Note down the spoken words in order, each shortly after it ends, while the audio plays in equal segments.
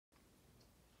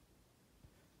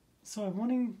So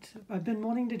I've been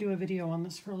wanting to do a video on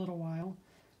this for a little while.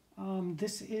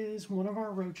 This is one of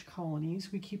our roach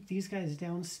colonies. We keep these guys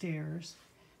downstairs.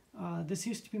 This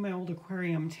used to be my old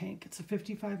aquarium tank. It's a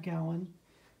 55-gallon.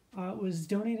 It was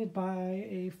donated by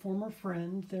a former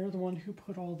friend. They're the one who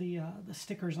put all the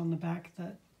stickers on the back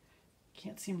that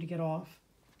can't seem to get off.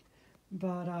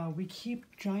 But we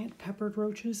keep giant peppered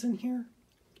roaches in here,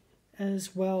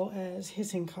 as well as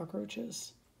hissing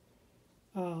cockroaches.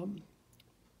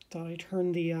 Thought I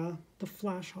turned the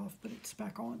flash off, but it's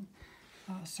back on.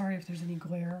 Sorry if there's any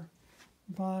glare.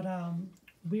 But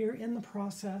we're in the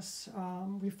process.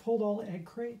 We've pulled all the egg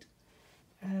crate,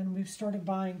 and we've started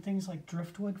buying things like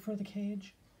driftwood for the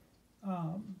cage.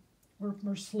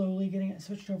 We're slowly getting it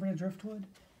switched over to driftwood.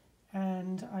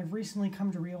 And I've recently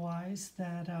come to realize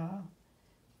that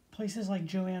places like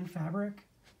Joann Fabric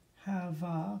have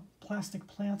plastic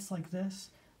plants like this.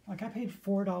 Like, I paid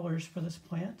 $4 for this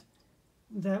plant.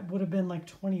 That would have been like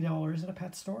 $20 at a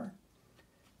pet store.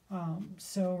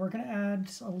 So we're going to add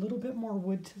a little bit more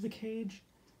wood to the cage,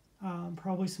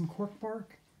 probably some cork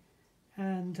bark,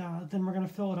 and then we're going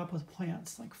to fill it up with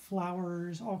plants like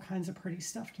flowers, all kinds of pretty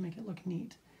stuff to make it look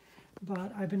neat.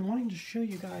 But I've been wanting to show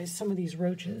you guys some of these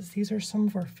roaches. These are some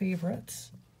of our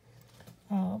favorites.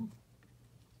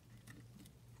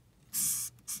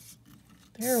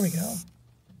 There we go.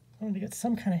 I wanted to get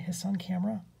some kind of hiss on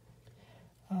camera.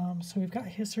 So we've got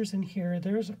hissers in here.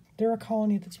 They're a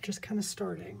colony that's just kind of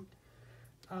starting.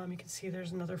 You can see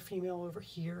there's another female over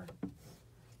here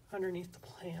underneath the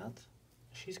plant.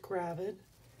 She's gravid.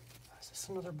 Is this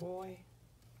another boy?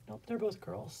 Nope, they're both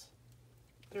girls.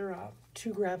 They're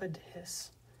too gravid to hiss.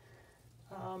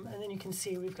 And then you can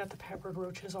see we've got the peppered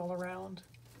roaches all around.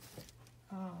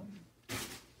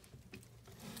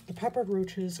 The peppered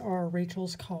roaches are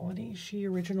Rachel's colony. She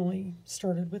originally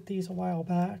started with these a while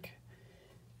back.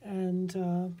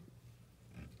 And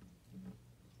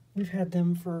we've had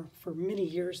them for many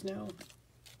years now.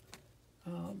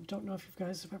 Don't know if you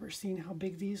guys have ever seen how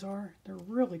big these are. They're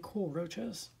really cool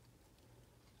roaches.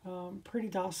 Pretty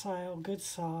docile, good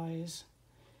size.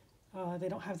 They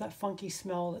don't have that funky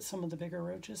smell that some of the bigger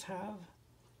roaches have.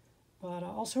 But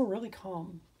also really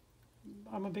calm.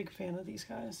 I'm a big fan of these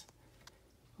guys.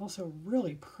 Also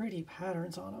really pretty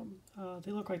patterns on them.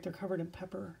 They look like they're covered in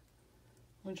pepper,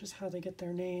 which is how they get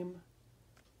their name.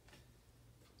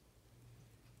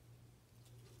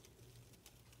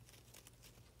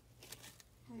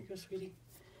 There you go, sweetie.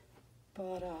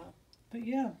 But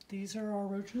yeah, these are our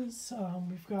roaches.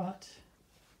 We've got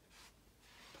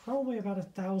probably about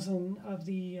 1,000 of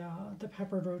the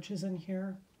peppered roaches in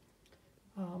here.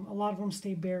 A lot of them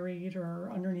stay buried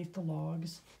or underneath the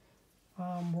logs.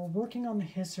 We're working on the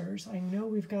hissers. I know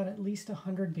we've got at least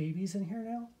 100 babies in here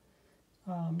now.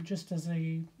 Just as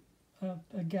a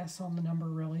guess on the number,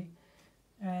 really.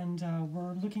 And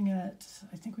we're looking at,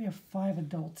 I think we have 5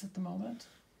 adults at the moment.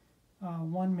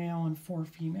 1 male and 4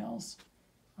 females.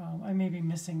 I may be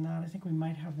missing that. I think we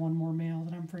might have 1 more male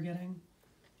that I'm forgetting.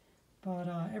 But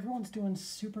everyone's doing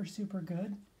super, super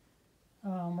good.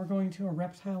 We're going to a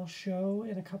reptile show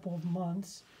in a couple of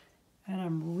months. And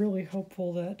I'm really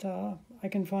hopeful that I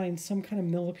can find some kind of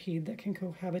millipede that can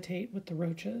cohabitate with the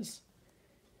roaches.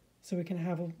 So we can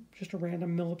have just a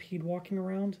random millipede walking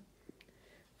around.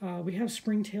 We have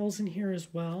springtails in here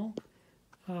as well,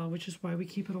 which is why we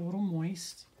keep it a little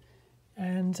moist.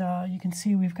 And you can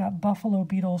see we've got buffalo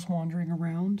beetles wandering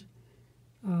around.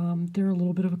 They're a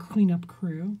little bit of a cleanup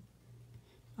crew.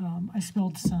 I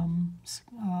spilled some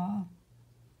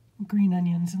green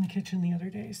onions in the kitchen the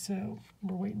other day, so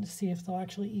we're waiting to see if they'll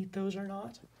actually eat those or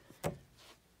not.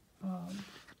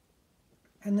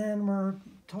 And then we're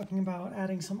talking about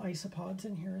adding some isopods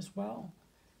in here as well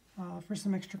for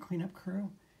some extra cleanup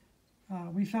crew.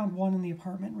 We found one in the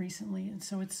apartment recently, and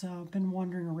so it's been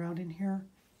wandering around in here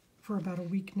for about a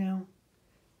week now.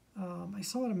 I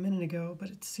saw it a minute ago, but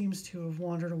it seems to have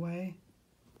wandered away.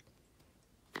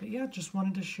 But yeah, just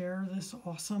wanted to share this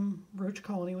awesome roach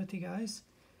colony with you guys.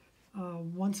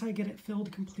 Once I get it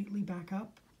filled completely back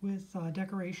up with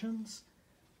decorations,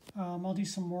 I'll do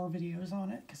some more videos on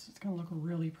it because it's going to look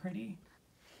really pretty.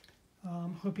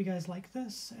 Hope you guys like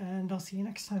this, and I'll see you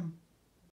next time.